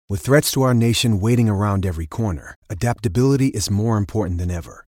With threats to our nation waiting around every corner, adaptability is more important than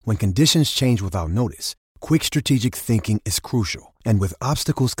ever. When conditions change without notice, quick strategic thinking is crucial. And with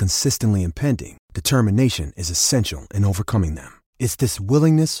obstacles consistently impending, determination is essential in overcoming them. It's this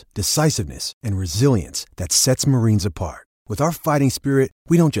willingness, decisiveness, and resilience that sets Marines apart. With our fighting spirit,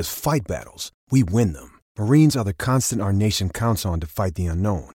 we don't just fight battles, we win them. Marines are the constant our nation counts on to fight the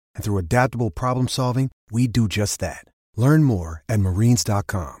unknown. And through adaptable problem solving, we do just that. Learn more at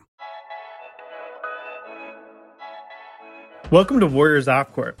marines.com. Welcome to Warriors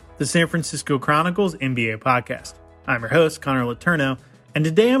Off Court, the San Francisco Chronicles NBA podcast. I'm your host, Connor Letourneau, and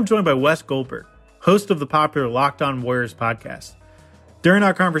today I'm joined by Wes Goldberg, host of the popular Locked On Warriors podcast. During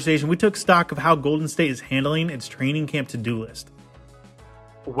our conversation, we took stock of how Golden State is handling its training camp to-do list.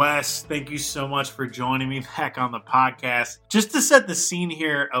 Wes, thank you so much for joining me back on the podcast. Just to set the scene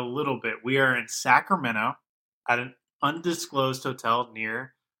here a little bit, we are in Sacramento at an undisclosed hotel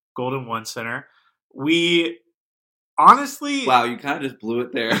near Golden One Center. We honestly... Wow, you kind of just blew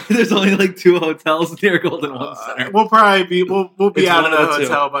it there. There's only like 2 hotels near Golden One Center. We'll probably be we'll be out of the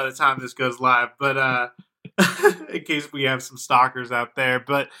hotel by the time this goes live, but in case we have some stalkers out there.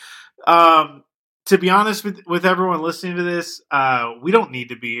 But to be honest with everyone listening to this, we don't need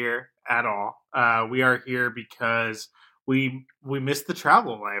to be here at all. We are here because we missed the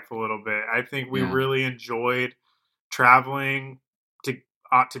travel life a little bit. I think we really enjoyed traveling.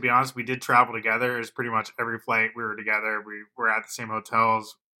 To be honest, we did travel together. It was pretty much every flight we were together. We were at the same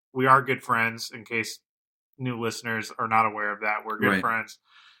hotels. We are good friends, in case new listeners are not aware of that. We're good friends.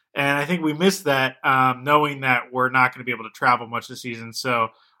 And I think we missed that, knowing that we're not going to be able to travel much this season. So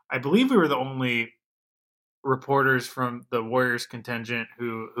I believe we were the only reporters from the Warriors contingent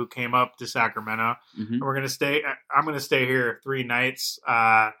who came up to Sacramento. Mm-hmm. And we're going to stay. I'm going to stay here 3 nights,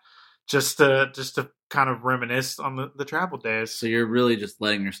 just to kind of reminisce on the travel days. So you're really just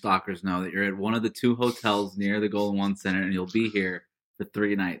letting your stalkers know that you're at one of the 2 hotels near the Golden One Center, and you'll be here for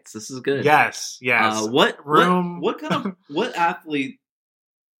 3 nights. This is good. Yes. What athlete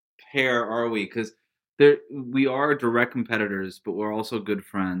pair are we? Because we are direct competitors, but we're also good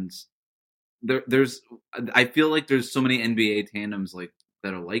friends. I feel like there's so many NBA tandems like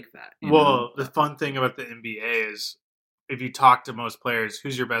that are like that. Well, the fun thing about the NBA is if you talk to most players,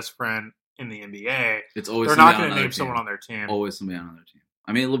 who's your best friend in the NBA? It's always they're not going to name someone on their team. Always somebody on their team.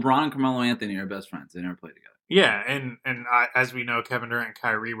 I mean, LeBron and Carmelo Anthony are best friends. They never played together. Yeah, and as we know, Kevin Durant and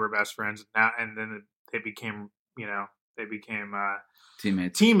Kyrie were best friends. And then they became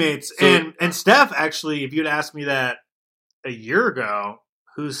teammates. So, and Steph, actually, if you'd asked me that a year ago,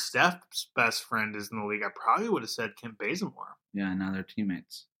 who's Steph's best friend is in the league, I probably would have said Kent Bazemore. Yeah, now they're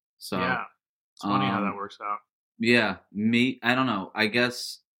teammates. So yeah, it's funny how that works out. Yeah, I don't know. I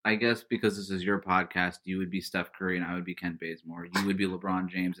guess because this is your podcast, you would be Steph Curry and I would be Kent Bazemore. You would be LeBron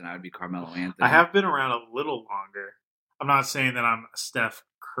James and I would be Carmelo Anthony. I have been around a little longer. I'm not saying that I'm a Steph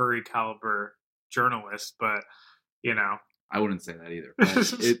Curry caliber journalist, but I wouldn't say that either. But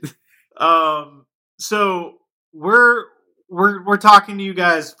so we're talking to you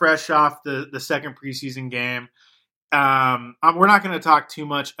guys fresh off the second preseason game. We're not going to talk too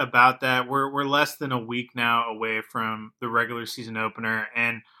much about that. We're less than a week now away from the regular season opener.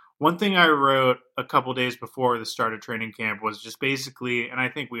 And one thing I wrote a couple days before the start of training camp was just basically, and I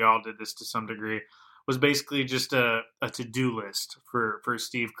think we all did this to some degree, was basically just a to-do list for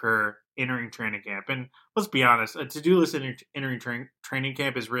Steve Kerr entering training camp. And let's be honest, a to-do list entering training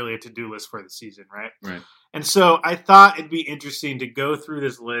camp is really a to-do list for the season, right? Right. And so I thought it'd be interesting to go through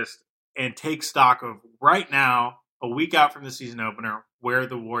this list and take stock of right now, a week out from the season opener, where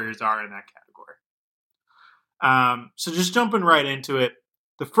the Warriors are in that category. So just jumping right into it,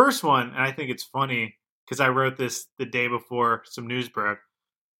 the first one, and I think it's funny because I wrote this the day before some news broke,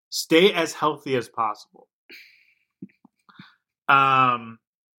 stay as healthy as possible.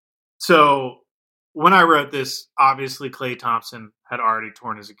 So when I wrote this, obviously Klay Thompson had already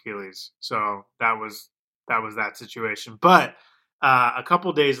torn his Achilles. So that was that situation. But a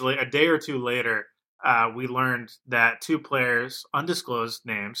day or two later, we learned that 2 players, undisclosed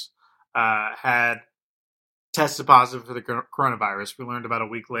names, had tested positive for the coronavirus. We learned about a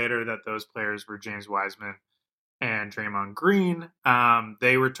week later that those players were James Wiseman and Draymond Green.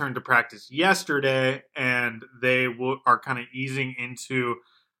 They returned to practice yesterday, and they are kind of easing into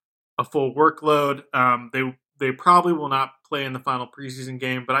a full workload. They probably will not play in the final preseason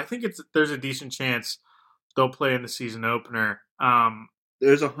game, but I think there's a decent chance they'll play in the season opener.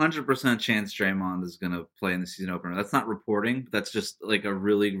 There's 100% chance Draymond is going to play in the season opener. That's not reporting. That's just like a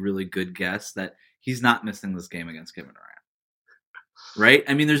really, really good guess that he's not missing this game against Kevin Durant. Right?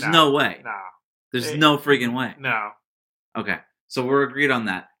 I mean, there's no way. No. There's no freaking way. No. Okay. So we're agreed on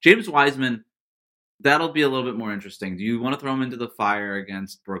that. James Wiseman, that'll be a little bit more interesting. Do you want to throw him into the fire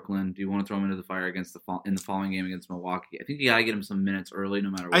against Brooklyn? Do you want to throw him into the fire against in the following game against Milwaukee? I think you gotta get him some minutes early, no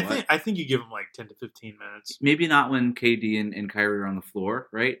matter what. I think you give him like 10 to 15 minutes. Maybe not when KD and Kyrie are on the floor,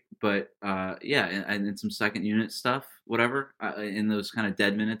 right? But yeah, and some second unit stuff, whatever, in those kind of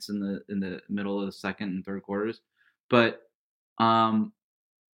dead minutes in the middle of the second and third quarters. But I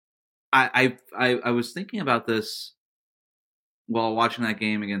was thinking about this while watching that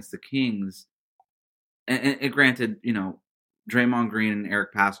game against the Kings. And granted, Draymond Green and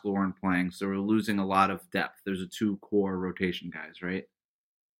Eric Pascal weren't playing, so we're losing a lot of depth. There's a 2 core rotation guys, right?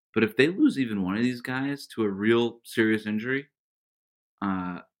 But if they lose even one of these guys to a real serious injury,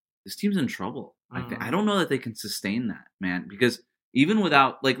 this team's in trouble. I don't know that they can sustain that, man. Because even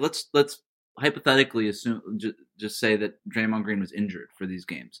without, like, let's hypothetically assume, just say that Draymond Green was injured for these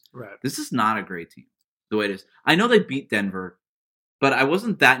games. Right. This is not a great team the way it is. I know they beat Denver. But I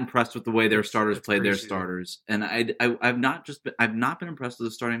wasn't that impressed with the way their starters played their starters, and I've not been impressed with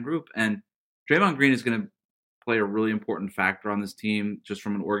the starting group. And Draymond Green is going to play a really important factor on this team, just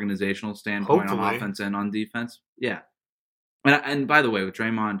from an organizational standpoint, on offense and on defense. Yeah, and by the way, with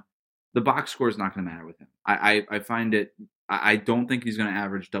Draymond, the box score is not going to matter with him. I find it. I don't think he's going to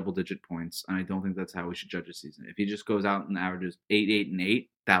average double-digit points, and I don't think that's how we should judge a season. If he just goes out and averages 8, 8, and 8,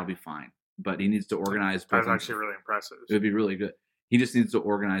 that'll be fine. But he needs to organize. That's actually really impressive. It would be really good. He just needs to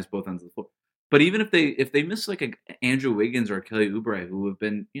organize both ends of the floor. But even if they miss like a Andrew Wiggins or a Kelly Oubre, who have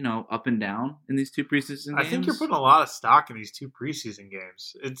been up and down in these 2 preseason games, I think you're putting a lot of stock in these 2 preseason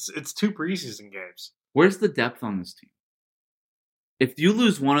games. It's 2 preseason games. Where's the depth on this team? If you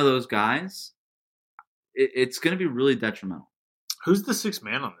lose one of those guys, it's going to be really detrimental. Who's the 6th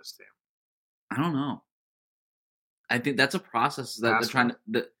man on this team? I don't know. I think that's a process that they're trying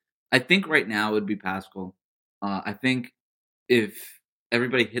to. I think right now it would be Pascal. I think. If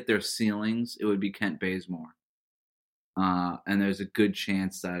everybody hit their ceilings, it would be Kent Bazemore. And there's a good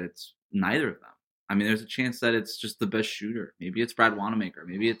chance that it's neither of them. I mean, there's a chance that it's just the best shooter. Maybe it's Brad Wanamaker.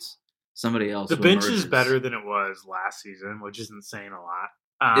 Maybe it's somebody else. The bench is better than it was last season, which isn't saying a lot.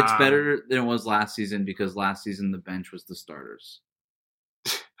 It's better than it was last season because last season the bench was the starters.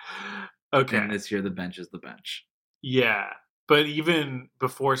 Okay. And this year the bench is the bench. Yeah. But even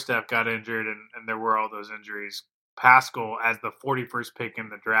before Steph got injured and there were all those injuries, Pascal, as the 41st pick in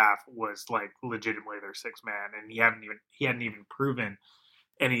the draft, was like legitimately their 6th man, and he hadn't even proven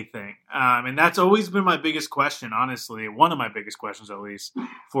anything. And that's always been my biggest question, honestly. One of my biggest questions, at least,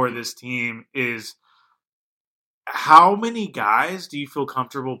 for this team is how many guys do you feel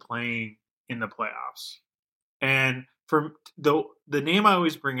comfortable playing in the playoffs? And for the name I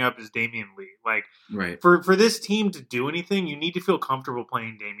always bring up is Damian Lee. Like, right. For this team to do anything, you need to feel comfortable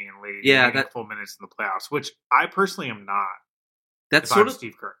playing Damian Lee. Yeah, full minutes in the playoffs, which I personally am not. That's sort of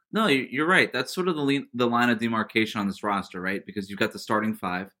Steve Kerr. No, you're right. That's sort of the line of demarcation on this roster, right? Because you've got the starting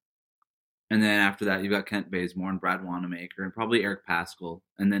 5, and then after that you've got Kent Bazemore and Brad Wanamaker and probably Eric Pascal,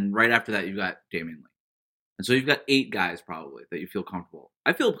 and then right after that you've got Damian Lee. And so you've got 8 guys probably that you feel comfortable.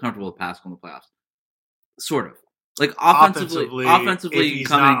 I feel comfortable with Pascal in the playoffs, sort of. Like offensively you can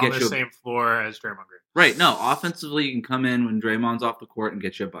come in and get you the same floor as Draymond Green. Right. No, offensively you can come in when Draymond's off the court and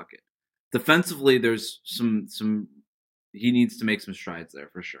get you a bucket. Defensively, there's some he needs to make some strides there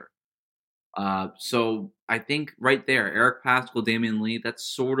for sure. So I think right there, Eric Pascal, Damian Lee, that's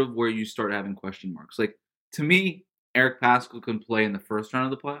sort of where you start having question marks. Like, to me, Eric Pascal can play in the first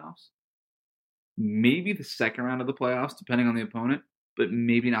round of the playoffs, maybe the second round of the playoffs, depending on the opponent, but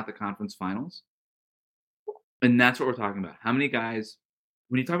maybe not the conference finals. And that's what we're talking about. How many guys,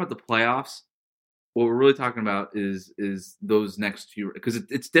 when you talk about the playoffs, what we're really talking about is those next few, because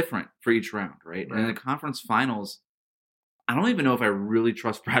it's different for each round, right? And in the conference finals, I don't even know if I really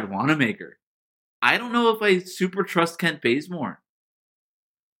trust Brad Wanamaker. I don't know if I super trust Kent Bazemore.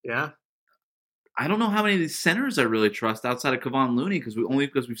 Yeah. I don't know how many of these centers I really trust outside of Kevon Looney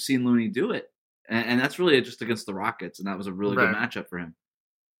because we've seen Looney do it. And that's really just against the Rockets, and that was a really good matchup for him.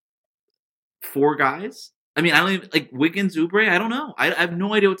 4 guys? I mean, I don't even like Wiggins, Oubre. I don't know. I have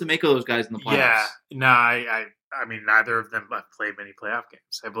no idea what to make of those guys in the playoffs. Yeah, no, I mean, neither of them have played many playoff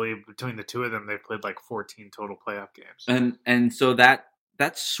games. I believe between the 2 of them, they've played like 14 total playoff games. And so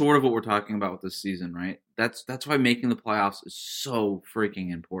that's sort of what we're talking about with this season, right? That's why making the playoffs is so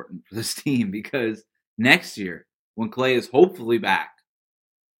freaking important for this team because next year, when Klay is hopefully back,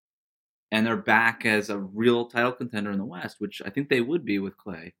 and they're back as a real title contender in the West, which I think they would be with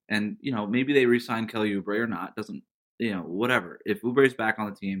Klay. And, maybe they re-sign Kelly Oubre or not. Doesn't, whatever. If Oubre's back on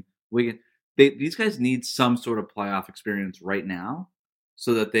the team, these guys need some sort of playoff experience right now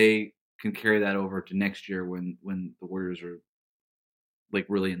so that they can carry that over to next year when the Warriors are like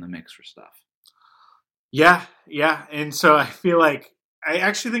really in the mix for stuff. Yeah. And so I feel like I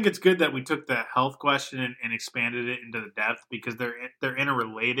actually think it's good that we took the health question and expanded it into the depth because they're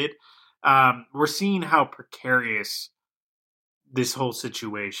interrelated. We're seeing how precarious this whole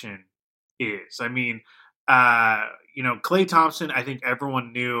situation is. I mean, Klay Thompson, I think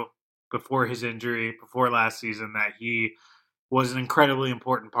everyone knew before his injury, before last season, that he was an incredibly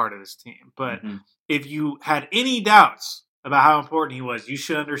important part of this team. But if you had any doubts about how important he was, you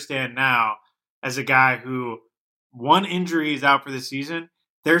should understand now as a guy who one injury is out for the season,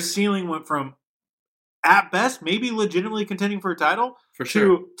 their ceiling went from at best maybe legitimately contending for a title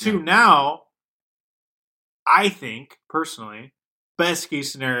to now, I think personally, best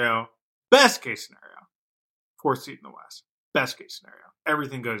case scenario, fourth seed in the West. Best case scenario.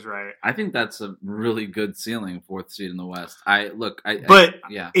 Everything goes right. I think that's a really good ceiling, fourth seed in the West. That's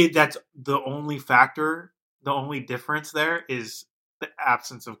the only factor. The only difference there is the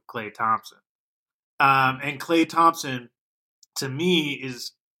absence of Klay Thompson. And Klay Thompson, to me,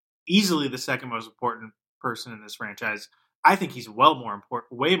 is easily the second most important person in this franchise. I think he's way more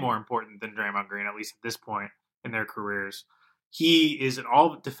important than Draymond Green, at least at this point in their careers. He is an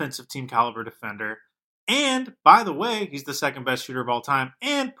all-defensive team caliber defender. And, by the way, he's the second best shooter of all time.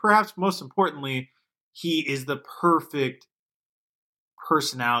 And perhaps most importantly, he is the perfect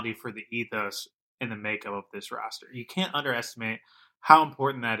personality for the ethos and the makeup of this roster. You can't underestimate how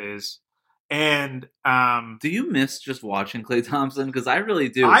important that is. And do you miss just watching Klay Thompson? Because I really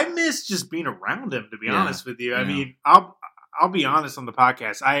do. I miss just being around him, to be honest with you. I mean, I'll be honest on the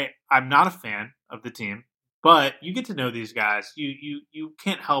podcast. I'm not a fan of the team. But you get to know these guys. You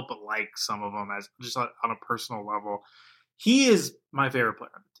can't help but like some of them as just on a personal level. He is my favorite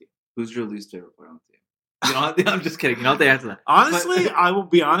player on the team. Who's your least favorite player on the team? I'm just kidding. You don't have to answer that. Honestly, I will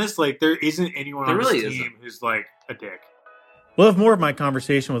be honest. Like, there isn't anyone on this team who's like a dick. We'll have more of my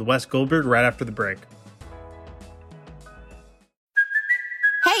conversation with Wes Goldberg right after the break.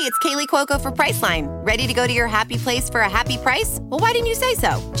 Hey, it's Kaylee Cuoco for Priceline. Ready to go to your happy place for a happy price? Well, why didn't you say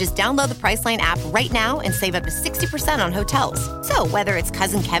so? Just download the Priceline app right now and save up to 60% on hotels. So whether it's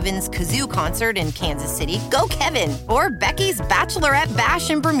Cousin Kevin's Kazoo Concert in Kansas City, go Kevin, or Becky's Bachelorette Bash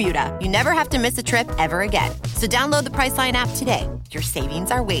in Bermuda, you never have to miss a trip ever again. So download the Priceline app today. Your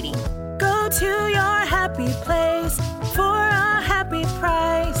savings are waiting. Go to your happy place for a happy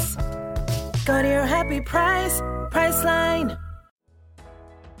price. Go to your happy price, Priceline.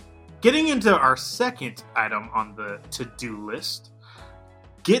 Getting into our second item on the to-do list,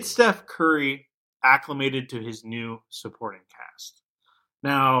 get Steph Curry acclimated to his new supporting cast.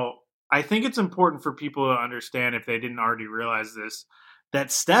 Now, I think it's important for people to understand, if they didn't already realize this,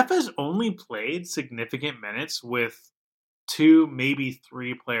 that Steph has only played significant minutes with 2, maybe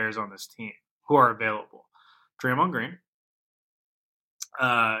 3 players on this team who are available. Draymond Green,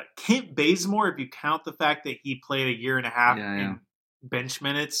 Kent Bazemore, if you count the fact that he played a year and a half in bench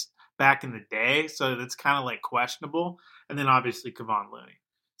minutes back in the day, so that's kind of like questionable, and then obviously Kevon Looney.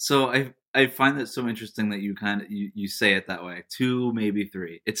 So I find that so interesting that you say it that way. 2, maybe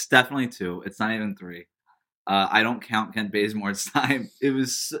 3. It's definitely 2. It's not even 3. I don't count Kent Bazemore's time. It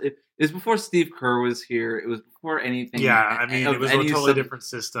was before Steve Kerr was here. It was before anything. Yeah, I mean, it was a totally different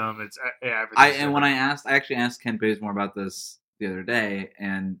system. It's when I actually asked Kent Bazemore about this the other day,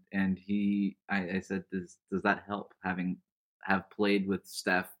 and I said, does that help have played with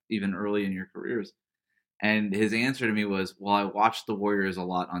Steph even early in your careers? And his answer to me was, well, I watched the Warriors a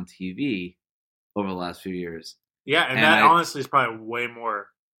lot on TV over the last few years. Yeah, and that honestly is probably way more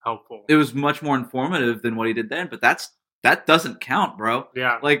helpful. It was much more informative than what he did then, but that doesn't count, bro.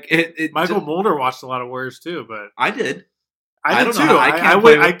 Yeah. Like Michael Mulder watched a lot of Warriors too, but I did. I did too.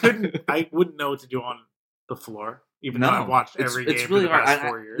 I wouldn't know what to do on the floor, even though I've watched every game for the past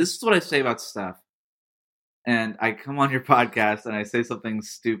 4 years. This is what I say about Steph. And I come on your podcast and I say something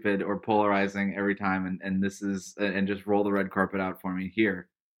stupid or polarizing every time, and just roll the red carpet out for me here.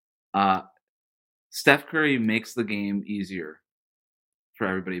 Steph Curry makes the game easier for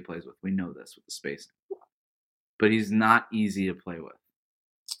everybody he plays with. We know this with the spacing. But he's not easy to play with.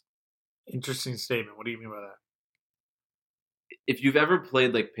 Interesting statement. What do you mean by that? If you've ever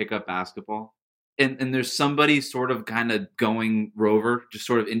played like pickup basketball, and there's somebody sort of kind of going rover, just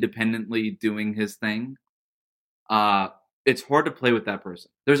sort of independently doing his thing, it's hard to play with that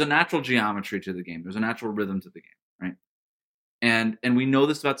person. There's a natural geometry to the game. There's a natural rhythm to the game, right? And we know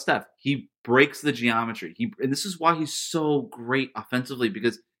this about Steph. He breaks the geometry. And this is why he's so great offensively,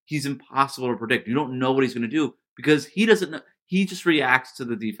 because he's impossible to predict. You don't know what he's going to do because he doesn't know. He just reacts to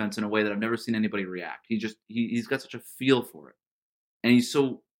the defense in a way that I've never seen anybody react. He's got such a feel for it. And he's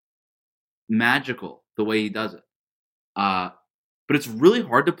so magical the way he does it. But but it's really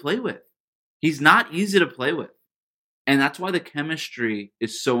hard to play with. He's not easy to play with. And that's why the chemistry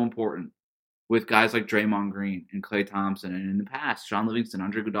is so important with guys like Draymond Green and Klay Thompson, and in the past, Sean Livingston,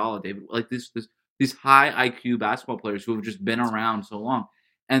 Andre Iguodala, David, like these high IQ basketball players who have just been around so long.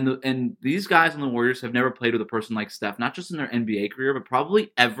 And these guys on the Warriors have never played with a person like Steph, not just in their NBA career, but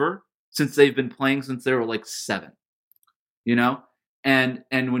probably ever since they've been playing since they were like 7. You know? And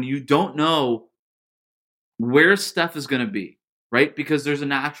when you don't know where Steph is going to be, right? Because there's a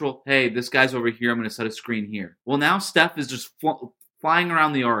natural, hey, this guy's over here, I'm going to set a screen here. Well, now Steph is just flying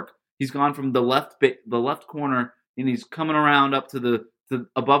around the arc. He's gone from the left corner, and he's coming around up to the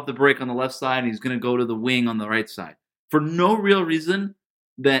above the break on the left side, and he's going to go to the wing on the right side for no real reason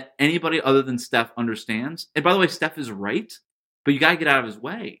that anybody other than Steph understands. And by the way, Steph is right, but you got to get out of his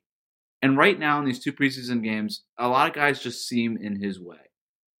way. And right now in these 2 preseason games, a lot of guys just seem in his way.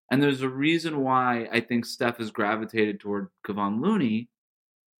 And there's a reason why I think Steph has gravitated toward Kevon Looney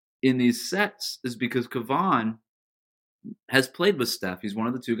in these sets is because Kevon has played with Steph. He's one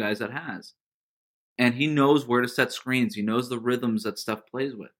of the 2 guys that has. And he knows where to set screens. He knows the rhythms that Steph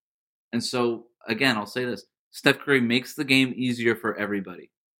plays with. And so, again, I'll say this. Steph Curry makes the game easier for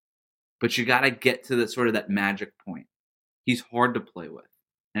everybody. But you got to get to that magic point. He's hard to play with.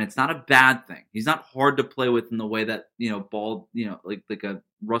 And it's not a bad thing. He's not hard to play with in the way that, like a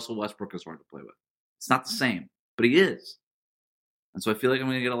Russell Westbrook is hard to play with. It's not the same, but he is. And so I feel like I'm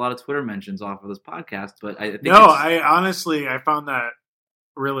going to get a lot of Twitter mentions off of this podcast, but I think I honestly found that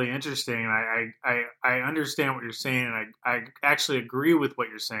really interesting. I understand what you're saying, and I actually agree with what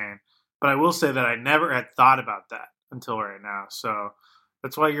you're saying. But I will say that I never had thought about that until right now. So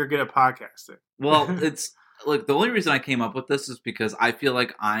that's why you're good at podcasting. Well, look, the only reason I came up with this is because I feel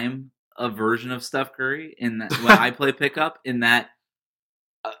like I'm a version of Steph Curry in that when I play pickup. In that,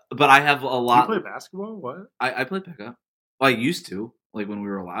 but I have a lot. You play basketball? What? I play pickup. Well, I used to, like when we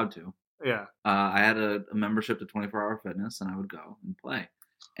were allowed to. Yeah. I had a membership to 24 Hour Fitness, and I would go and play.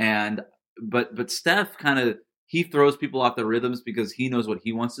 But Steph he throws people off the rhythms because he knows what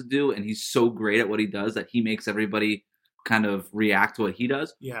he wants to do, and he's so great at what he does that he makes everybody kind of react to what he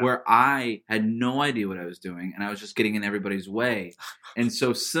does, where I had no idea what I was doing, and I was just getting in everybody's way. And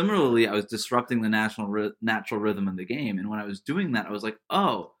so similarly, I was disrupting the natural rhythm of the game. And when I was doing that, I was like,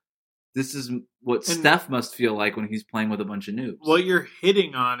 oh, this is what Steph must feel like when he's playing with a bunch of noobs. What you're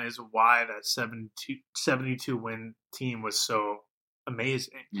hitting on is why that 72 win team was so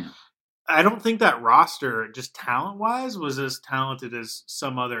amazing. Yeah. I don't think that roster, just talent-wise, was as talented as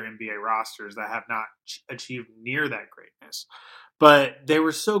some other NBA rosters that have not achieved near that greatness. But they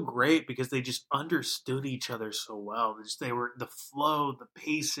were so great because they just understood each other so well. They were the flow, the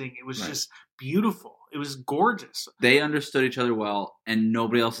pacing. It was just beautiful. It was gorgeous. They understood each other well, and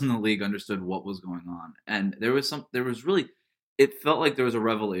nobody else in the league understood what was going on. And it felt like there was a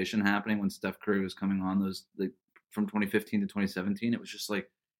revelation happening when Steph Curry was coming on from 2015 to 2017. It was just like,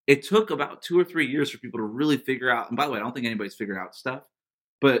 it took about 2 or 3 years for people to really figure out. And by the way, I don't think anybody's figured out stuff,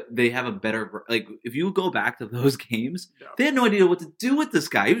 but they have a better, like, if you go back to those games, they had no idea what to do with this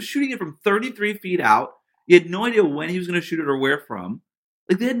guy. He was shooting it from 33 feet out. You had no idea when he was going to shoot it or where from.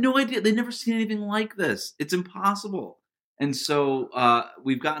 Like, they had no idea. They'd never seen anything like this. It's impossible. And so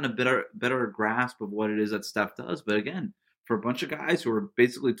we've gotten a better grasp of what it is that Steph does. But again, for a bunch of guys who are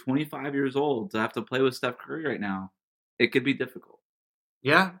basically 25 years old to have to play with Steph Curry right now, it could be difficult.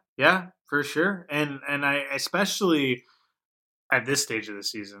 Yeah, for sure. And I especially at this stage of the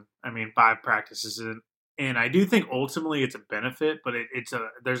season, 5 practices in, and I do think ultimately it's a benefit, but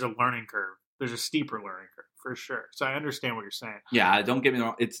there's a learning curve. There's a steeper learning curve for sure. So I understand what you're saying. Yeah, don't get me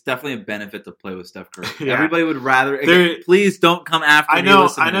wrong. It's definitely a benefit to play with Steph Curry. Yeah. Everybody would rather. Please don't come after me.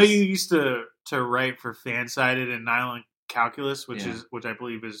 I know you used to write for Fansided and Nylon Calculus, which I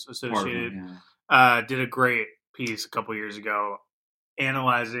believe is associated. Did a great piece a couple years ago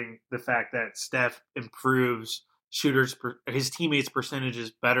analyzing the fact that Steph improves his teammates'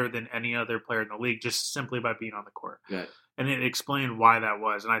 percentages better than any other player in the league just simply by being on the court. Yeah. And it explained why that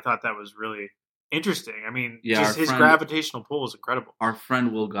was, and I thought that was really interesting. His gravitational pull is incredible. Our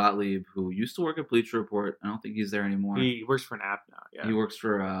friend Will Gottlieb, who used to work at Bleacher Report, I don't think he's there anymore. He works for an app now. Yeah, he works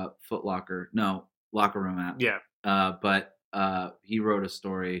for Foot Locker. No, Locker Room app. Yeah. But he wrote a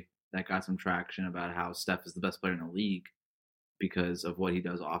story that got some traction about how Steph is the best player in the league because of what he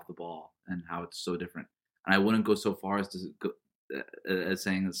does off the ball and how it's so different. And I wouldn't go so far as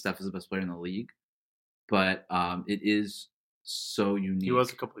saying that Steph is the best player in the league, but it is so unique. He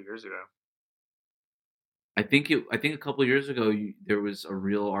was a couple of years ago. I think a couple of years ago there was a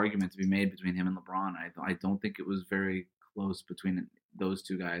real argument to be made between him and LeBron. I don't think it was very close between those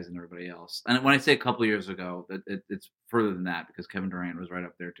two guys and everybody else. And when I say a couple years ago, it's further than that because Kevin Durant was right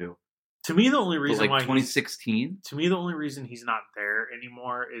up there too. To me, the only reason why 2016. To me, the only reason he's not there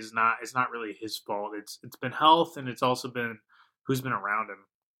anymore is not really his fault. It's been health, and it's also been who's been around him.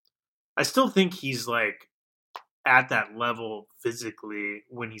 I still think he's like at that level physically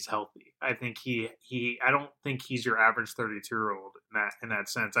when he's healthy. I think I don't think he's your average 32-year-old in that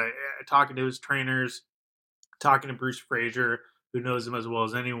sense. I talking to his trainers, talking to Bruce Frazier, who knows him as well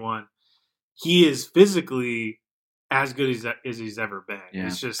as anyone, he is physically as good as he's ever been. Yeah.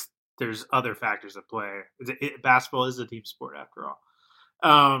 It's just there's other factors at play. Basketball is a team sport after all.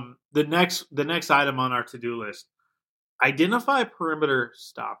 The next item on our to-do list: identify perimeter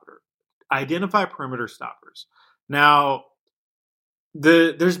stoppers. Now,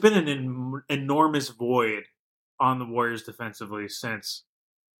 there's been an enormous void on the Warriors defensively since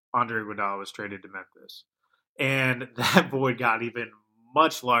Andre Iguodala was traded to Memphis. And that void got even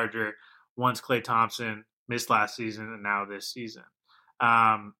much larger once Klay Thompson missed last season and now this season.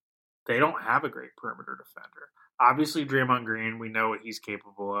 They don't have a great perimeter defender. Obviously, Draymond Green, we know what he's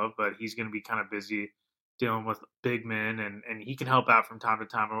capable of, but he's going to be kind of busy dealing with big men, and he can help out from time to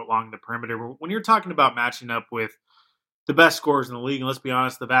time along the perimeter. When you're talking about matching up with the best scorers in the league, and let's be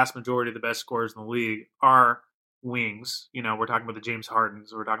honest, the vast majority of the best scorers in the league are wings. You know, we're talking about the James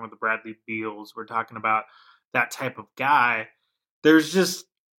Hardens, we're talking about the Bradley Beals, we're talking about that type of guy. There isn't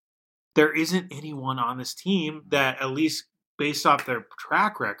anyone on this team that, at least based off their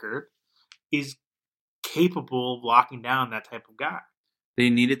track record, is capable of locking down that type of guy. They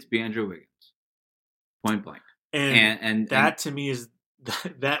need it to be Andrew Wiggins. Point blank. And that to me is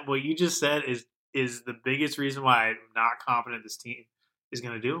that what you just said is the biggest reason why I'm not confident this team is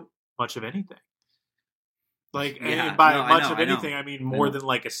going to do much of anything. Like, yeah, and by much of anything, I mean more than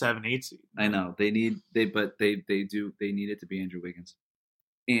like a 7-8 seed. I know they need it to be Andrew Wiggins,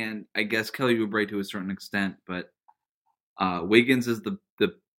 and I guess Kelly Oubre to a certain extent, but Wiggins is the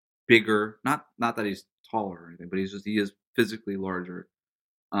bigger, not that he's taller or anything, but he is physically larger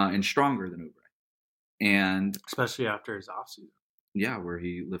and stronger than Oubre. And especially after his offseason. Yeah, where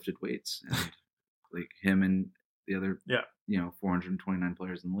he lifted weights and like him and the other 429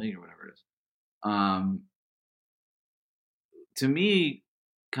 players in the league or whatever it is. To me,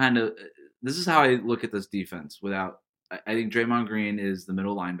 kind of this is how I look at this defense I think Draymond Green is the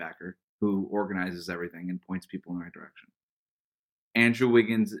middle linebacker who organizes everything and points people in the right direction. Andrew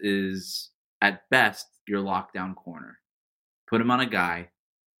Wiggins is at best your lockdown corner. Put him on a guy,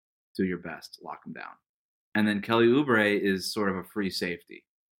 do your best, lock him down. And then Kelly Oubre is sort of a free safety,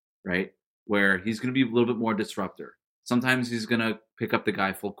 right? Where he's going to be a little bit more disruptor. Sometimes he's going to pick up the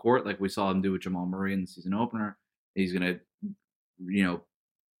guy full court, like we saw him do with Jamal Murray in the season opener. He's going to,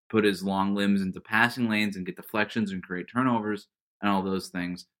 put his long limbs into passing lanes and get deflections and create turnovers and all those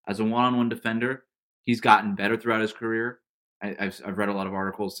things. As a one-on-one defender, he's gotten better throughout his career. I've read a lot of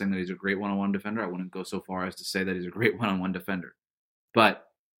articles saying that he's a great one-on-one defender. I wouldn't go so far as to say that he's a great one-on-one defender. But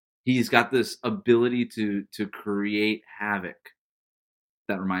he's got this ability to create havoc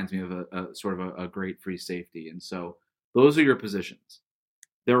that reminds me of a sort of a great free safety. And so those are your positions.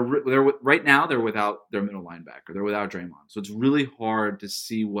 They're right now they're without their middle linebacker. They're without Draymond. So it's really hard to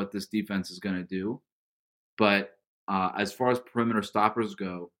see what this defense is going to do. But as far as perimeter stoppers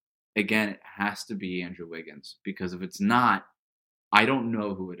go, again, it has to be Andrew Wiggins, because if it's not, I don't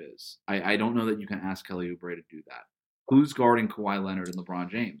know who it is. I don't know that you can ask Kelly Oubre to do that. Who's guarding Kawhi Leonard and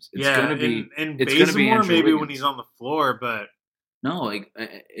LeBron James? It's going to be and Bazemore maybe Wiggins. When he's on the floor, but no,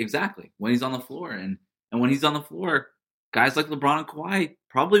 exactly when he's on the floor, and when he's on the floor, guys like LeBron and Kawhi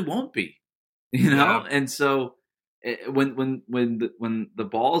probably won't be, Yeah. And so when the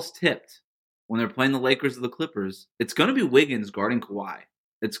ball's tipped, when they're playing the Lakers or the Clippers, it's going to be Wiggins guarding Kawhi.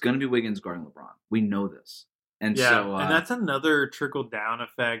 It's going to be Wiggins guarding LeBron. We know this, and and that's another trickle down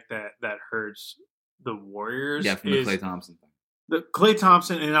effect that hurts the Warriors. Yeah, from the Klay Thompson thing. The Klay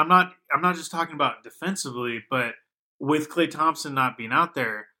Thompson, and I'm not just talking about defensively, but with Klay Thompson not being out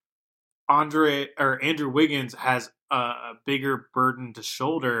there, Andrew Wiggins has a bigger burden to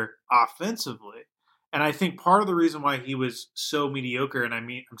shoulder offensively. And I think part of the reason why he was so mediocre, and I'm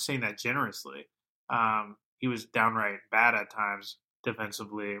saying that generously, he was downright bad at times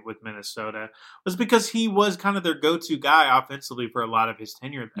defensively with Minnesota, was because he was kind of their go-to guy offensively for a lot of his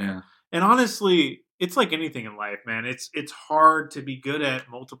tenure there. Yeah. And honestly, it's like anything in life, man. It's hard to be good at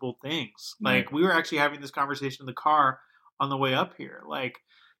multiple things. Yeah. Like, we were actually having this conversation in the car on the way up here. Like,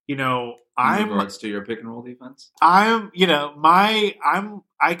 in regards to your pick and roll defense, I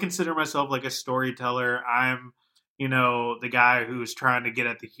consider myself like a storyteller. I'm, the guy who's trying to get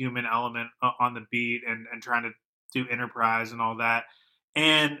at the human element on the beat and trying to do enterprise and all that.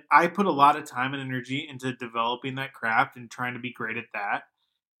 And I put a lot of time and energy into developing that craft and trying to be great at that.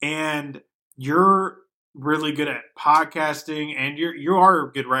 And you're really good at podcasting, and you are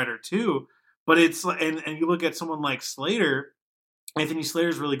a good writer too. But it's and you look at someone like Slater. Anthony Slater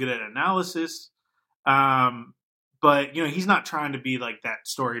is really good at analysis. But he's not trying to be like that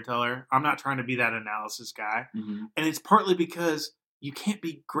storyteller. I'm not trying to be that analysis guy. Mm-hmm. And it's partly because you can't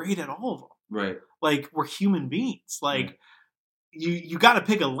be great at all of them. Right. Like, we're human beings. Like, right. you got to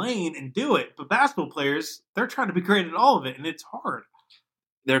pick a lane and do it. But basketball players, they're trying to be great at all of it, and it's hard.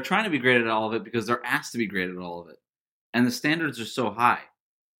 They're trying to be great at all of it because they're asked to be great at all of it. And the standards are so high.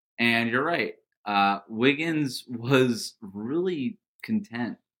 And you're right. Wiggins was really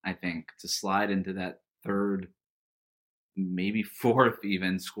content, I think, to slide into that third, maybe fourth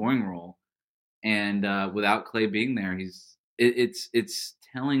even scoring role. And without Clay being there, it's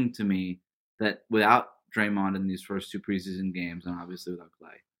telling to me that without Draymond in these first two preseason games, and obviously without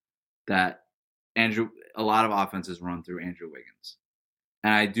Clay, that a lot of offenses run through Andrew Wiggins.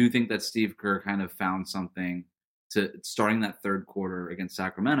 And I do think that Steve Kerr kind of found something to starting that third quarter against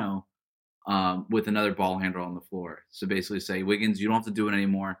Sacramento with another ball handler on the floor. So basically say, Wiggins, you don't have to do it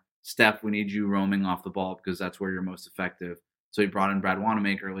anymore. Steph, we need you roaming off the ball because that's where you're most effective. So he brought in Brad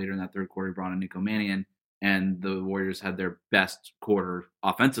Wanamaker later in that third quarter. He brought in Nico Mannion, and the Warriors had their best quarter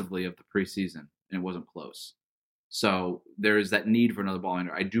offensively of the preseason, and it wasn't close. So there is that need for another ball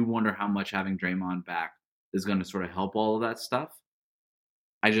handler. I do wonder how much having Draymond back is going to sort of help all of that stuff.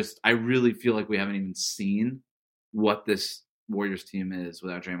 I really feel like we haven't even seen what this Warriors team is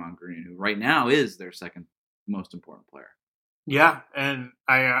without Draymond Green, who right now is their second most important player. Yeah, and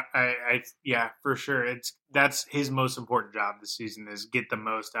I yeah, for sure. That's his most important job this season is get the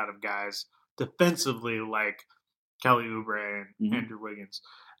most out of guys defensively like Kelly Oubre and Andrew Wiggins.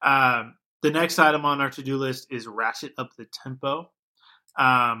 The next item on our to-do list is ratchet up the tempo.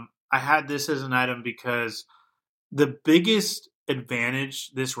 I had this as an item because the biggest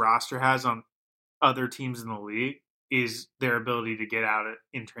advantage this roster has on other teams in the league is their ability to get out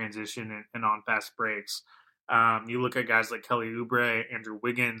in transition and on fast breaks. You look at guys like Kelly Oubre, Andrew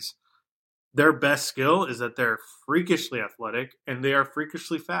Wiggins, their best skill is that they're freakishly athletic and they are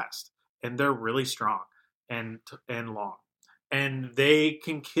freakishly fast and they're really strong and long. And they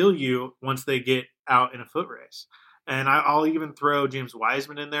can kill you once they get out in a foot race. And I'll even throw James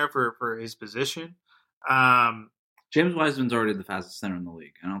Wiseman in there for his position. James Wiseman's already the fastest center in the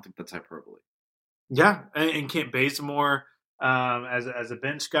league. I don't think that's hyperbole. Yeah, and Kent Bazemore as a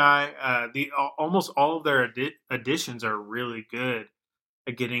bench guy. Almost all of their additions are really good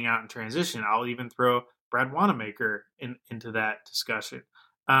at getting out in transition. I'll even throw Brad Wanamaker into that discussion.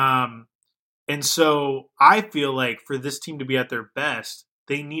 And so I feel like for this team to be at their best,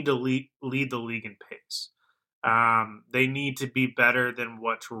 they need to lead the league in pace. They need to be better than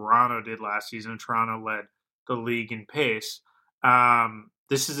what Toronto did last season. Toronto led the league in pace.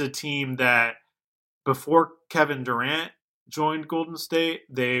 This is a team that before Kevin Durant joined Golden State,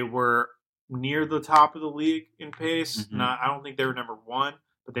 they were near the top of the league in pace. Mm-hmm. I don't think they were number one,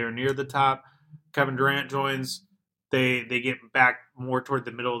 but they were near the top. Kevin Durant joins, they get back more toward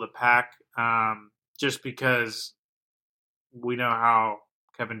the middle of the pack, just because we know how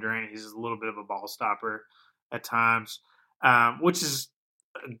Kevin Durant, he's a little bit of a ball stopper at times, which is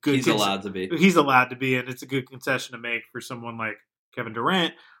a good. He's allowed to be. He's allowed to be, and it's a good concession to make for someone like Kevin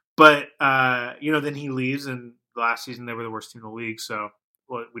Durant. But then he leaves, and last season they were the worst team in the league, so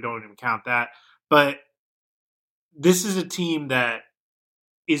we don't even count that. But this is a team that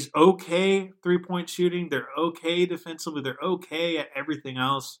is okay 3-point shooting. They're okay defensively. They're okay at everything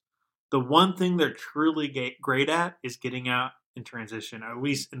else. The one thing they're truly great at is getting out in transition, at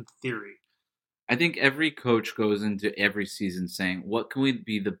least in theory. I think every coach goes into every season saying, what can we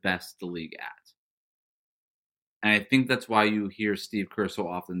be the best the league at? And I think that's why you hear Steve Kerr so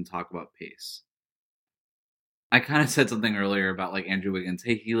often talk about pace. I kind of said something earlier about like Andrew Wiggins.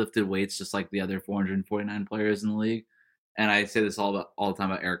 Hey, he lifted weights just like the other 449 players in the league. And I say this all the time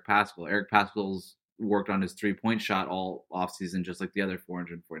about Eric Paschall. Eric Paschall's worked on his 3-point shot all offseason just like the other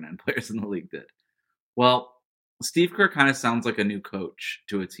 449 players in the league did. Well, Steve Kerr kind of sounds like a new coach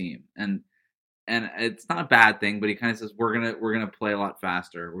to a team. And it's not a bad thing, but he kind of says, we're gonna play a lot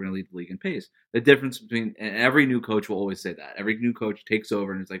faster. We're gonna lead the league in pace. The difference between every new coach will always say that. Every new coach takes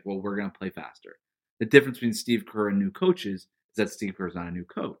over and is like, well, we're gonna play faster. The difference between Steve Kerr and new coaches is that Steve Kerr is not a new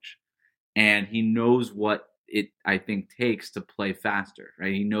coach, and he knows what it I think takes to play faster.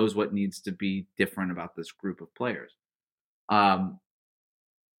 Right? He knows what needs to be different about this group of players.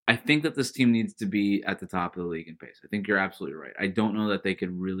 I think that this team needs to be at the top of the league in pace. I think you're absolutely right. I don't know that they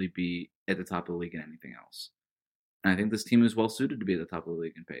could really be at the top of the league in anything else. And I think this team is well suited to be at the top of the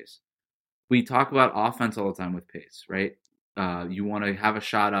league in pace. We talk about offense all the time with pace, right? You want to have a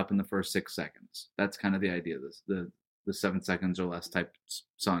shot up in the first 6 seconds. That's kind of the idea. The 7 seconds or less type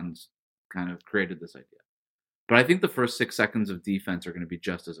Suns kind of created this idea. But I think the first 6 seconds of defense are going to be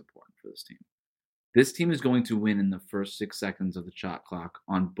just as important for this team. This team is going to win in the first 6 seconds of the shot clock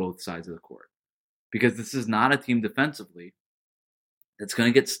on both sides of the court. Because this is not a team defensively that's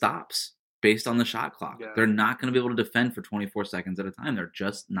going to get stops based on the shot clock. Yeah. They're not going to be able to defend for 24 seconds at a time. They're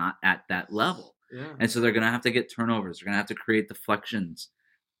just not at that level. Yeah. And so they're going to have to get turnovers. They're going to have to create deflections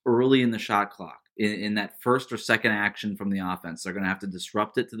early in the shot clock. In that first or second action from the offense, they're going to have to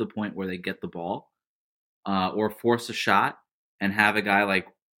disrupt it to the point where they get the ball or force a shot and have a guy like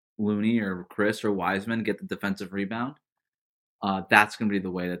Looney or Chris or Wiseman get the defensive rebound. That's going to be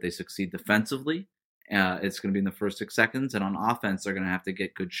the way that they succeed defensively. It's going to be in the first 6 seconds. And on offense, they're going to have to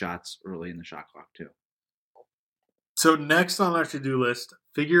get good shots early in the shot clock too. So next on our to-do list,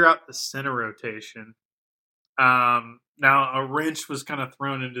 figure out the center rotation. Now, a wrench was kind of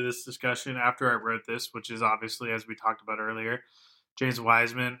thrown into this discussion after I wrote this, which is obviously, as we talked about earlier, James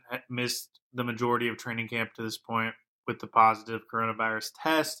Wiseman missed the majority of training camp to this point with the positive coronavirus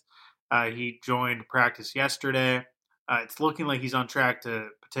test. He joined practice yesterday. It's looking like he's on track to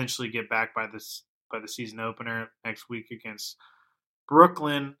potentially get back by the season opener next week against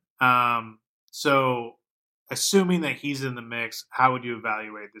Brooklyn. So assuming that he's in the mix, how would you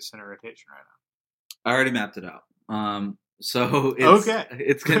evaluate the center rotation right now? I already mapped it out. So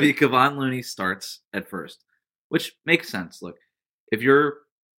it's going to be Kevon Looney starts at first, which makes sense. Look, we've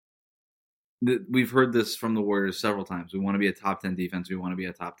heard this from the Warriors several times. We want to be a top 10 defense. We want to be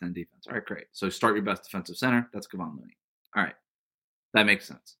a top 10 defense. All right, great. So start your best defensive center. That's Kevon Looney. All right. That makes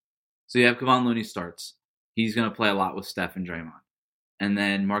sense. So you have Kevon Looney starts. He's going to play a lot with Steph and Draymond. And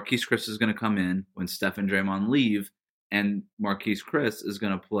then Marquise Chriss is going to come in when Steph and Draymond leave. And Marquise Chriss is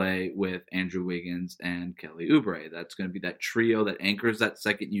going to play with Andrew Wiggins and Kelly Oubre. That's going to be that trio that anchors that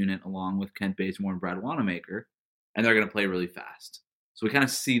second unit along with Kent Bazemore and Brad Wanamaker. And they're going to play really fast. So we kind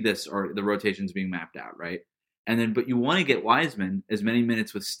of see this, or the rotations being mapped out, right? And then, but you want to get Wiseman as many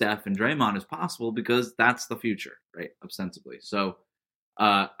minutes with Steph and Draymond as possible because that's the future, right? Ostensibly. So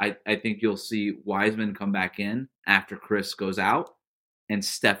I think you'll see Wiseman come back in after Chris goes out and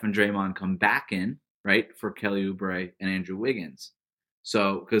Steph and Draymond come back in, right, for Kelly Oubre and Andrew Wiggins.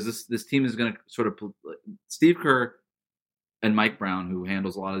 So, because this team is going to sort of Steve Kerr and Mike Brown, who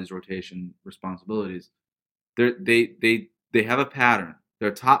handles a lot of these rotation responsibilities, they have a pattern.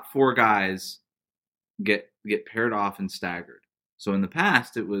 Their top 4 guys get paired off and staggered. So in the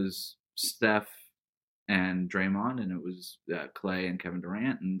past, it was Steph and Draymond, and it was Clay and Kevin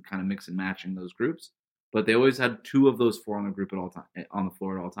Durant, and kind of mix and matching those groups. But they always had 2 of those 4 on the group at all time, on the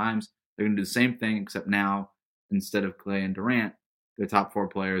floor at all times. They're going to do the same thing, except now instead of Clay and Durant, their top 4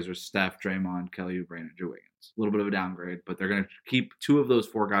 players are Steph, Draymond, Kelly Oubre, and Andrew Wiggins. A little bit of a downgrade, but they're going to keep 2 of those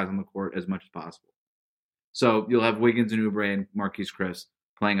 4 guys on the court as much as possible. So you'll have Wiggins and Oubre and Marquise Chriss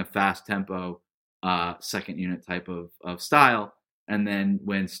playing a fast tempo, second unit type of style. And then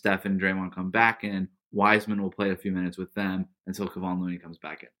when Steph and Draymond come back in, Wiseman will play a few minutes with them until Kevon Looney comes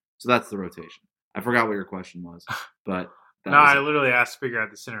back in. So that's the rotation. I forgot what your question was, but I literally asked to figure out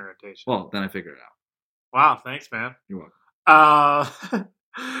the center rotation. Well, then I figured it out. Wow, thanks, man. You're welcome.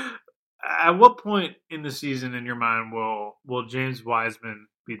 At what point in the season, in your mind, will James Wiseman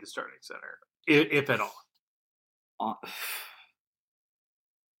be the starting center, if at all?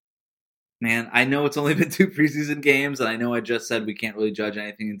 Man, I know it's only been 2 preseason games, and I know I just said we can't really judge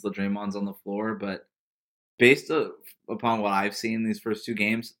anything until Draymond's on the floor, but based upon what I've seen in these first 2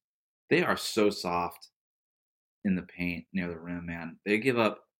 games, they are so soft in the paint near the rim, man. They give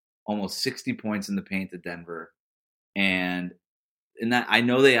up almost 60 points in the paint to Denver, and in that, I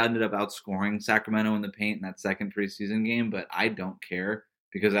know they ended up outscoring Sacramento in the paint in that second preseason game, but I don't care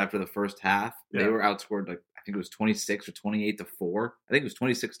because after the first half, they were outscored I think it was 26 or 28 to 4. I think it was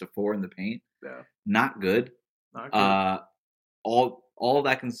 26 to 4 in the paint. Yeah. Not good. Not good. All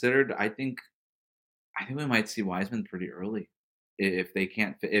that considered, I think we might see Wiseman pretty early. If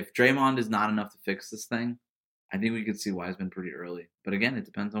Draymond is not enough to fix this thing, I think we could see Wiseman pretty early. But again, it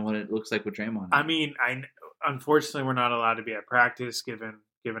depends on what it looks like with Draymond. I mean, unfortunately, we're not allowed to be at practice given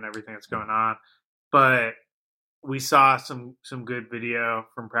everything that's going on. But we saw some good video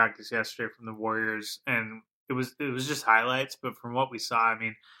from practice yesterday from the Warriors, and it was just highlights. But from what we saw, I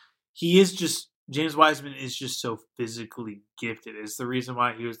mean, James Wiseman is just so physically gifted. It's the reason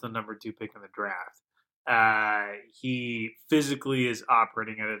why he was the number 2 pick in the draft. He physically is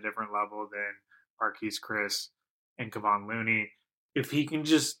operating at a different level than Marquise Chriss and Kevon Looney. If he can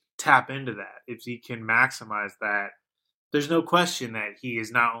just tap into that, if he can maximize that, there's no question that he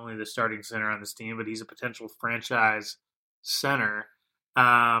is not only the starting center on this team, but he's a potential franchise center.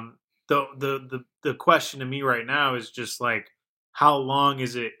 The question to me right now is just like, how long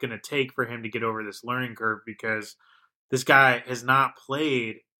is it going to take for him to get over this learning curve? Because this guy has not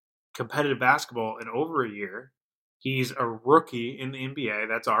played competitive basketball in over a year. He's a rookie in the NBA.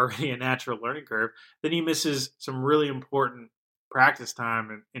 That's already a natural learning curve. Then he misses some really important practice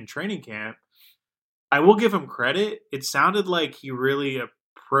time in training camp. I will give him credit. It sounded like he really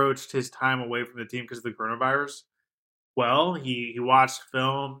approached his time away from the team because of the coronavirus well. He watched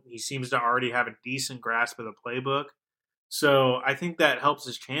film. He seems to already have a decent grasp of the playbook. So I think that helps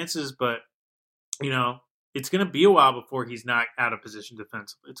his chances. But, it's going to be a while before he's not out of position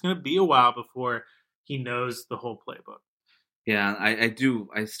defensively. It's going to be a while before he knows the whole playbook. Yeah,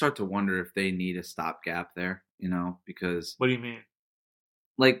 I start to wonder if they need a stopgap there, because... What do you mean?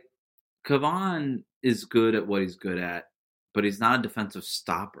 Like, Kevon is good at what he's good at, but he's not a defensive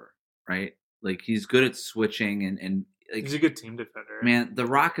stopper, right? Like, he's good at switching and like, he's a good team defender. Man, the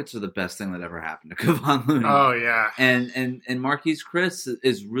Rockets are the best thing that ever happened to Kevon Looney. Oh, yeah. And Marquise Chris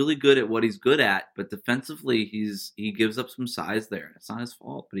is really good at what he's good at, but defensively he gives up some size there. It's not his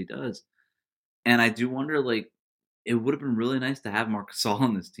fault, but he does. And I do wonder, like, it would have been really nice to have Marc Gasol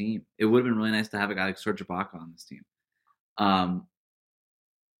on this team. It would have been really nice to have a guy like Serge Ibaka on this team.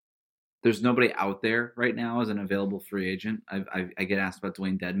 There's nobody out there right now as an available free agent. I get asked about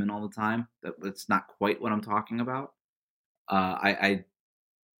Dwayne Dedmon all the time. That's not quite what I'm talking about. I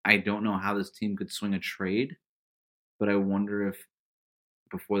don't know how this team could swing a trade, but I wonder if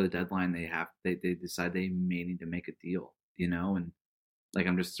before the deadline they decide they may need to make a deal, and like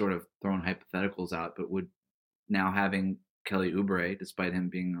I'm just sort of throwing hypotheticals out, but would now having Kelly Oubre, despite him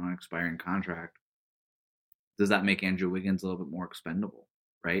being on an expiring contract, does that make Andrew Wiggins a little bit more expendable,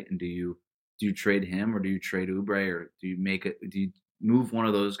 right? And do you trade him, or do you trade Oubre, or do you move one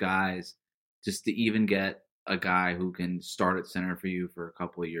of those guys just to even get a guy who can start at center for you for a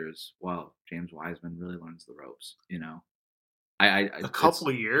couple of years while James Wiseman really learns the ropes, A couple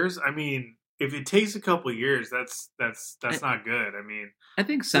of years? I mean, if it takes a couple of years, that's not good. I mean, I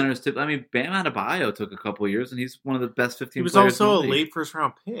think centers tip. I mean, Bam Adebayo took a couple of years, and he's one of the best 15 he was players also in the a league. late first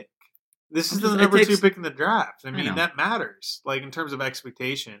round pick. This is the number 2 pick in the draft. I mean, that matters, like, in terms of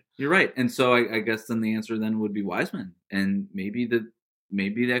expectation. You're right. And so I guess then the answer then would be Wiseman. And maybe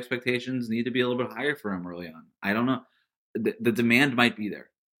the expectations need to be a little bit higher for him early on. I don't know. The demand might be there,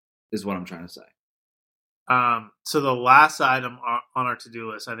 is what I'm trying to say. So the last item on our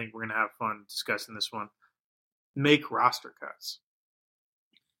to-do list, I think we're going to have fun discussing this one. Make roster cuts.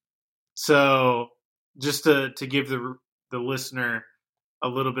 So just to give the listener a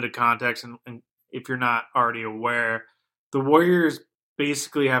little bit of context, and if you're not already aware, the Warriors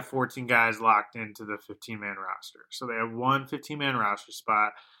basically have 14 guys locked into the 15-man roster. So they have one 15-man roster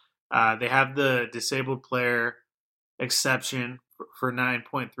spot. They have the disabled player exception for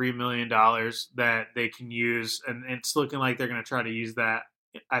 $9.3 million that they can use, and it's looking like they're going to try to use that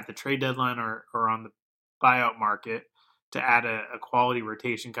at the trade deadline or on the buyout market to add a quality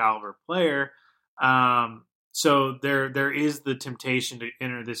rotation caliber player. So there is the temptation to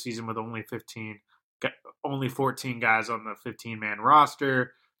enter this season with only 14 guys on the 15-man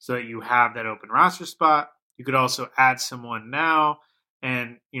roster, so that you have that open roster spot. You could also add someone now,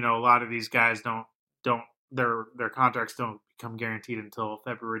 and a lot of these guys don't their contracts don't become guaranteed until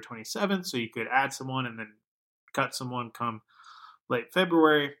February 27th. So you could add someone and then cut someone come late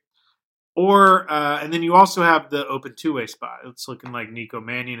February. Or and then you also have the open two-way spot. It's looking like Nico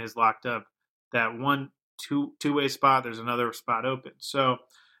Mannion has locked up that one two-way spot. There's another spot open. So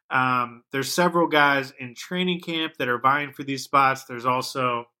there's several guys in training camp that are vying for these spots. There's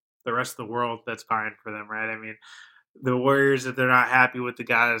also the rest of the world that's vying for them, right? I mean, the Warriors, if they're not happy with the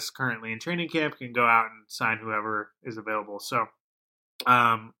guys currently in training camp, can go out and sign whoever is available. So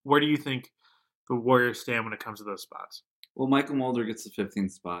where do you think the Warriors stand when it comes to those spots? Well, Michael Mulder gets the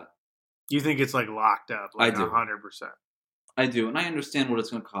 15th spot. You think it's like locked up, like I do. 100%? I do, and I understand what it's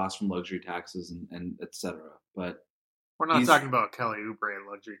going to cost from luxury taxes and et cetera, but we're not talking about Kelly Oubre and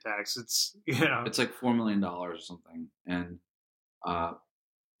luxury tax. It's it's like $4 million or something, and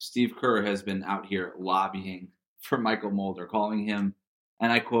Steve Kerr has been out here lobbying for Michael Mulder, calling him,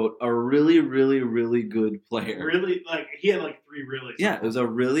 and I quote, a really, really, really good player. Really, like he had like 3 really. Yeah, it was a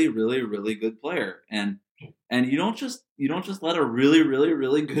really, really, really good player, and you don't just let a really, really,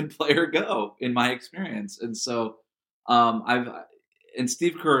 really good player go, in my experience. And so and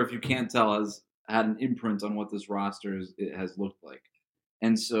Steve Kerr, if you can't tell, has had an imprint on what this roster has looked like.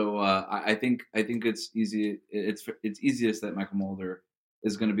 And so I think it's easy. It's easiest that Michael Mulder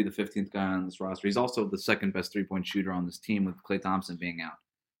is going to be the 15th guy on this roster. He's also the second best 3-point shooter on this team with Klay Thompson being out.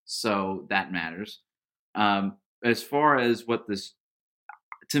 So that matters. As far as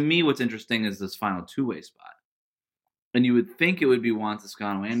to me, what's interesting is this final two-way spot. And you would think it would be Juan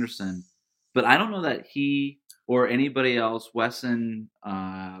Toscano-Anderson, but I don't know that he or anybody else, Wesson,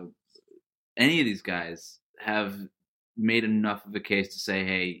 any of these guys have made enough of a case to say,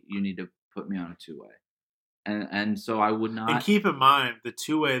 hey, you need to put me on a two-way. And so I would not. And keep in mind, the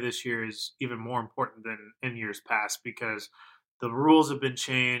two-way this year is even more important than in years past because the rules have been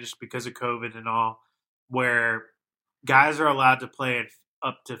changed because of COVID and all, where guys are allowed to play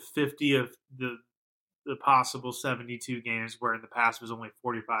up to 50 of the possible 72 games, where in the past it was only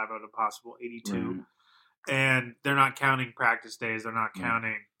 45 out of possible 82. Right. And they're not counting practice days. They're not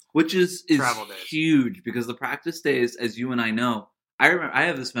counting which is travel days. Huge because the practice days, as you and I know, I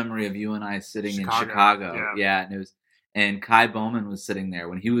have this memory of you and I sitting in Chicago. Yeah, and Kai Bowman was sitting there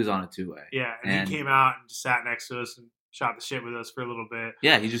when he was on a two-way. Yeah, and he came out and just sat next to us and shot the shit with us for a little bit.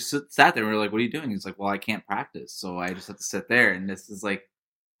 Yeah, he just sat there and we were like, what are you doing? He's like, well, I can't practice, so I just have to sit there. And this is like,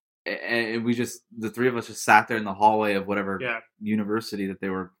 and the three of us just sat there in the hallway of whatever university that they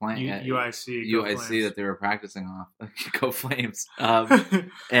were playing at. UIC that they were practicing off. Go Flames.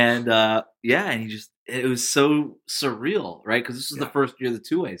 And it was so surreal, right? Because this was the first year of the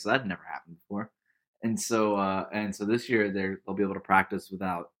two-way, so that never happened before. And so this year they'll be able to practice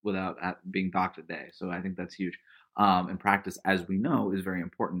without being docked a day. So I think that's huge. And practice, as we know, is very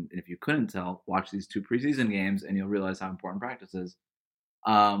important. And if you couldn't tell, watch these 2 preseason games and you'll realize how important practice is.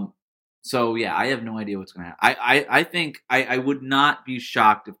 So yeah, I have no idea what's going to happen. I think I would not be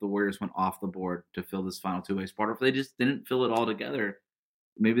shocked if the Warriors went off the board to fill this final two-way spot, or if they just didn't fill it all together.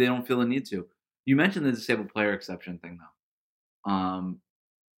 Maybe they don't feel the need to. You mentioned the disabled player exception thing, though.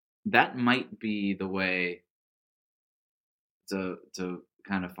 That might be the way to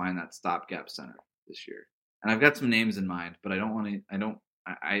kind of find that stopgap center this year. And I've got some names in mind, but I don't want to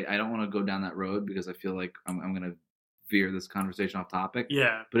go down that road because I feel like I'm going to veer this conversation off topic.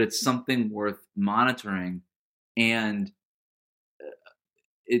 Yeah. But it's something worth monitoring. And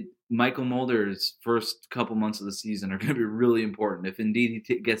Michael Mulder's first couple months of the season are going to be really important. If indeed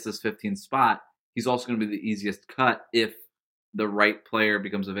he gets this 15th spot, he's also going to be the easiest cut if the right player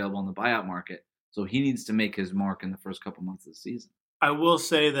becomes available in the buyout market. So he needs to make his mark in the first couple months of the season. I will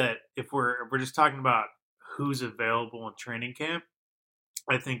say that if we're just talking about who's available in training camp,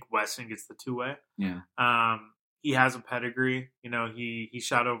 I think Wesson gets the two-way. Yeah. He has a pedigree. You know, he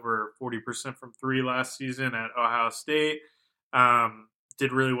shot over 40% from 3 last season at Ohio State.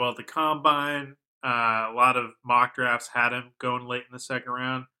 Did really well at the Combine. A lot of mock drafts had him going late in the second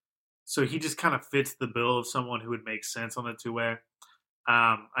round. So he just kind of fits the bill of someone who would make sense on the two-way.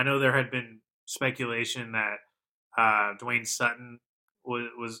 I know there had been speculation that Dwayne Sutton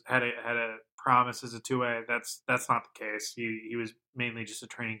had a promise as a two-way. That's not the case. He was mainly just a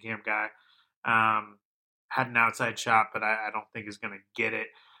training camp guy. Had an outside shot, but I don't think is going to get it.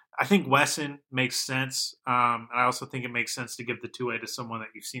 I think Wesson makes sense. And I also think it makes sense to give the two-way to someone that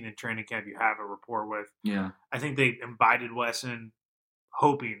you've seen in training camp, you have a rapport with. Yeah. I think they invited Wesson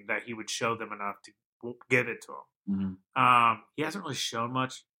hoping that he would show them enough to give it to him. Mm-hmm. He hasn't really shown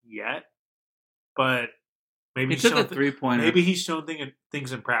much yet, but maybe he took a 3-pointer. Maybe he's shown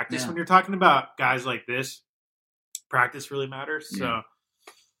things in practice. Yeah. When you're talking about guys like this, practice really matters. Yeah. So,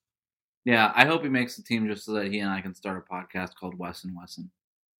 yeah, I hope he makes the team just so that he and I can start a podcast called Wesson.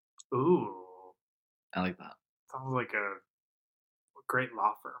 Ooh, I like that. Sounds like a great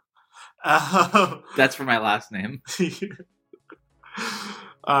law firm. That's for my last name.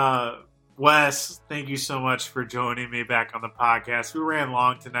 Wes, thank you so much for joining me back on the podcast. We ran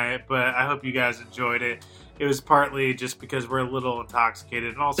long tonight, but I hope you guys enjoyed it. It was partly just because we're a little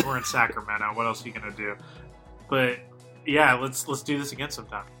intoxicated, and also we're in Sacramento. What else are you gonna do? But yeah, let's do this again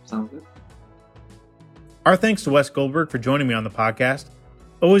sometime. Sounds good. Our thanks to Wes Goldberg for joining me on the podcast.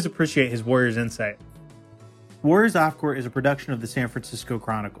 Always appreciate his Warriors insight. Warriors Off Court is a production of the San Francisco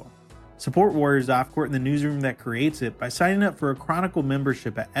Chronicle. Support Warriors Off Court in the newsroom that creates it by signing up for a Chronicle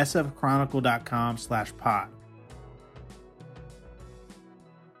membership at sfchronicle.com/pod.